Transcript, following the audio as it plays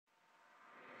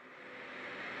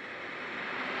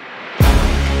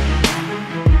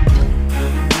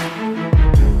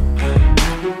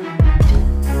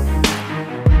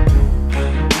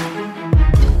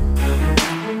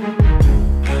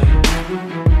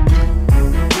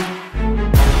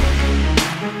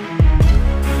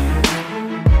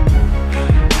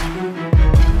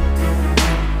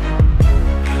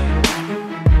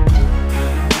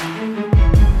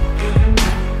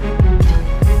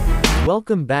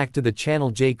Welcome back to the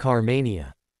channel Car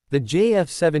Mania. The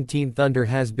JF-17 Thunder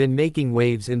has been making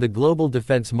waves in the global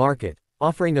defense market,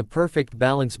 offering a perfect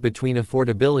balance between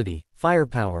affordability,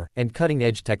 firepower, and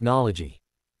cutting-edge technology.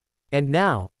 And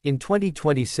now, in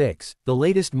 2026, the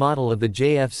latest model of the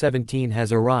JF-17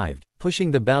 has arrived, pushing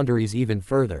the boundaries even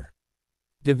further.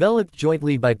 Developed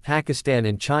jointly by Pakistan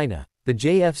and China, the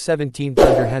JF-17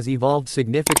 Thunder has evolved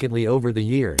significantly over the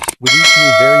years, with each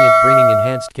new variant bringing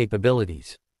enhanced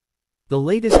capabilities. The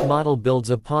latest model builds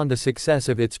upon the success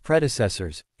of its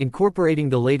predecessors, incorporating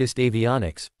the latest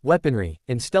avionics, weaponry,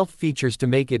 and stealth features to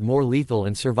make it more lethal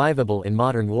and survivable in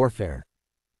modern warfare.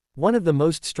 One of the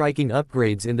most striking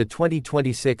upgrades in the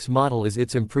 2026 model is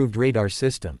its improved radar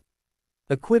system.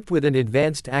 Equipped with an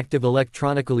advanced active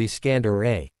electronically scanned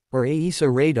array, or AESA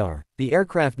radar, the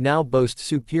aircraft now boasts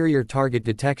superior target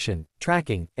detection,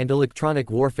 tracking, and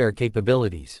electronic warfare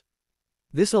capabilities.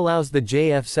 This allows the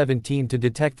JF-17 to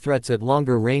detect threats at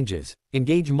longer ranges,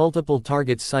 engage multiple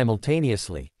targets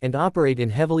simultaneously, and operate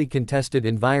in heavily contested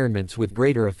environments with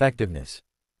greater effectiveness.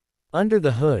 Under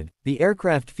the hood, the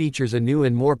aircraft features a new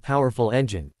and more powerful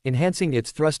engine, enhancing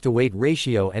its thrust-to-weight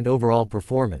ratio and overall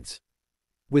performance.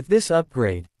 With this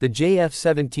upgrade, the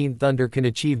JF-17 Thunder can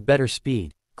achieve better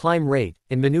speed, climb rate,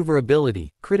 and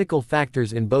maneuverability, critical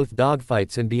factors in both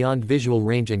dogfights and beyond visual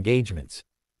range engagements.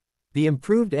 The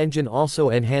improved engine also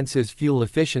enhances fuel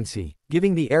efficiency,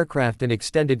 giving the aircraft an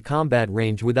extended combat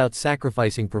range without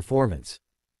sacrificing performance.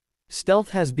 Stealth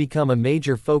has become a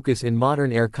major focus in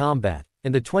modern air combat,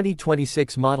 and the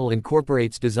 2026 model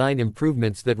incorporates design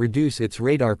improvements that reduce its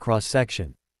radar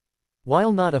cross-section.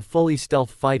 While not a fully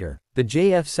stealth fighter, the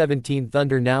JF-17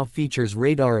 Thunder now features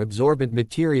radar-absorbent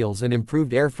materials and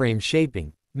improved airframe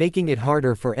shaping, making it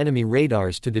harder for enemy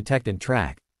radars to detect and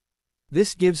track.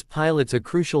 This gives pilots a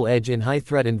crucial edge in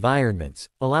high-threat environments,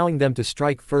 allowing them to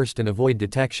strike first and avoid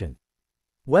detection.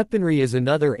 Weaponry is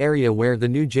another area where the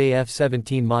new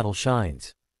JF-17 model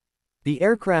shines. The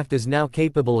aircraft is now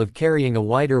capable of carrying a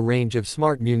wider range of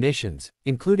smart munitions,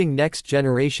 including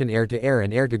next-generation air-to-air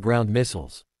and air-to-ground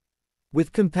missiles.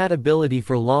 With compatibility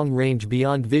for long-range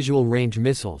beyond visual range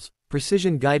missiles,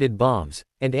 precision-guided bombs,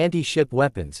 and anti-ship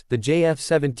weapons, the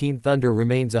JF-17 Thunder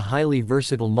remains a highly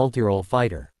versatile multirole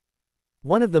fighter.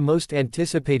 One of the most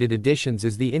anticipated additions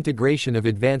is the integration of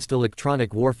advanced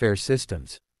electronic warfare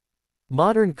systems.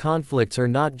 Modern conflicts are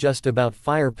not just about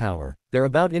firepower, they're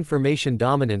about information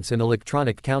dominance and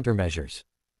electronic countermeasures.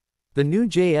 The new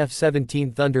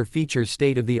JF-17 Thunder features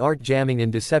state-of-the-art jamming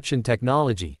and deception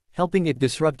technology, helping it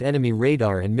disrupt enemy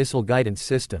radar and missile guidance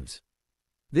systems.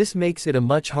 This makes it a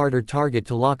much harder target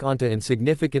to lock onto and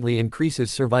significantly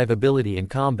increases survivability in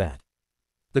combat.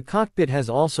 The cockpit has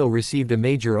also received a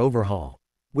major overhaul.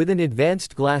 With an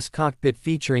advanced glass cockpit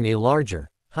featuring a larger,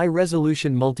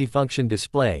 high-resolution multifunction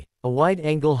display, a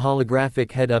wide-angle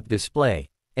holographic head-up display,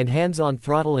 and hands-on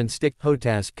throttle and stick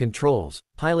HOTAS controls,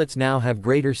 pilots now have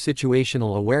greater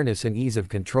situational awareness and ease of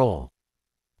control.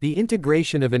 The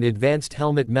integration of an advanced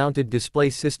helmet-mounted display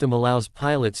system allows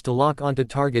pilots to lock onto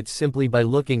targets simply by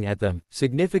looking at them,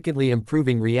 significantly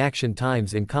improving reaction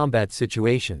times in combat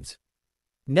situations.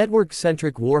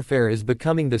 Network-centric warfare is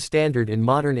becoming the standard in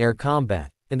modern air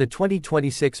combat, and the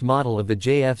 2026 model of the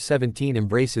JF-17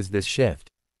 embraces this shift.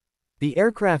 The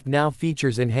aircraft now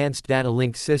features enhanced data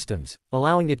link systems,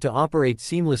 allowing it to operate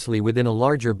seamlessly within a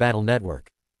larger battle network.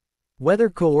 Whether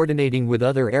coordinating with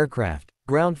other aircraft,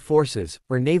 ground forces,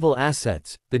 or naval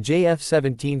assets, the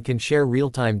JF-17 can share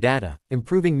real-time data,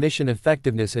 improving mission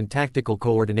effectiveness and tactical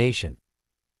coordination.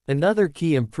 Another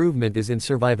key improvement is in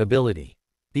survivability.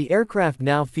 The aircraft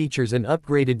now features an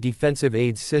upgraded defensive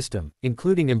aids system,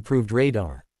 including improved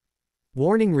radar,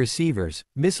 warning receivers,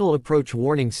 missile approach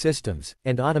warning systems,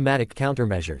 and automatic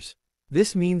countermeasures.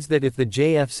 This means that if the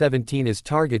JF-17 is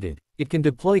targeted, it can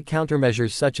deploy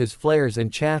countermeasures such as flares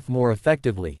and chaff more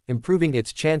effectively, improving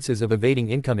its chances of evading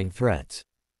incoming threats.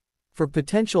 For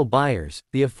potential buyers,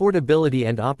 the affordability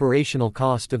and operational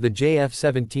cost of the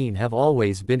JF-17 have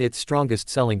always been its strongest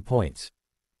selling points.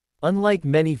 Unlike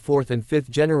many 4th and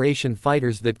 5th generation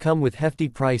fighters that come with hefty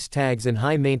price tags and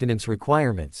high maintenance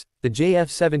requirements, the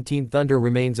JF-17 Thunder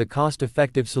remains a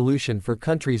cost-effective solution for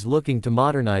countries looking to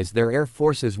modernize their air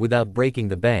forces without breaking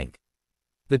the bank.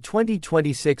 The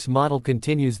 2026 model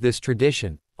continues this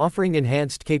tradition, offering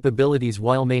enhanced capabilities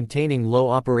while maintaining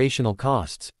low operational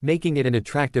costs, making it an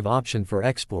attractive option for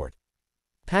export.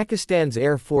 Pakistan's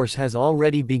Air Force has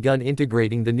already begun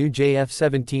integrating the new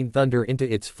JF-17 Thunder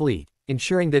into its fleet,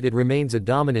 ensuring that it remains a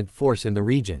dominant force in the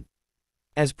region.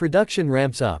 As production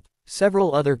ramps up,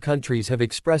 several other countries have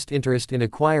expressed interest in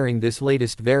acquiring this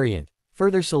latest variant,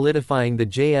 further solidifying the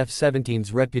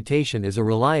JF-17's reputation as a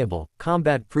reliable,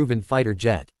 combat-proven fighter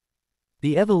jet.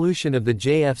 The evolution of the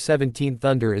JF-17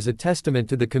 Thunder is a testament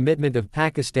to the commitment of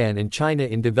Pakistan and China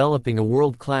in developing a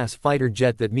world-class fighter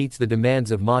jet that meets the demands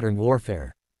of modern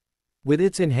warfare. With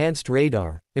its enhanced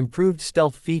radar, improved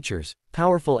stealth features,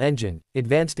 powerful engine,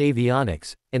 advanced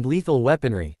avionics, and lethal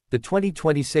weaponry, the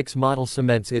 2026 model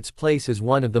cements its place as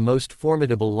one of the most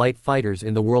formidable light fighters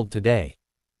in the world today.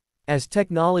 As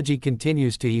technology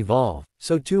continues to evolve,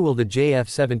 so too will the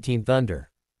JF-17 Thunder.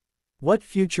 What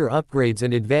future upgrades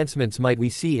and advancements might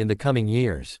we see in the coming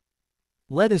years?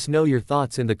 Let us know your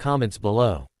thoughts in the comments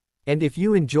below. And if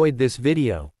you enjoyed this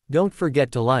video, don't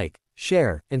forget to like,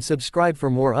 share, and subscribe for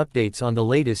more updates on the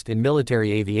latest in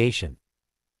military aviation.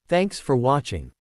 Thanks for watching.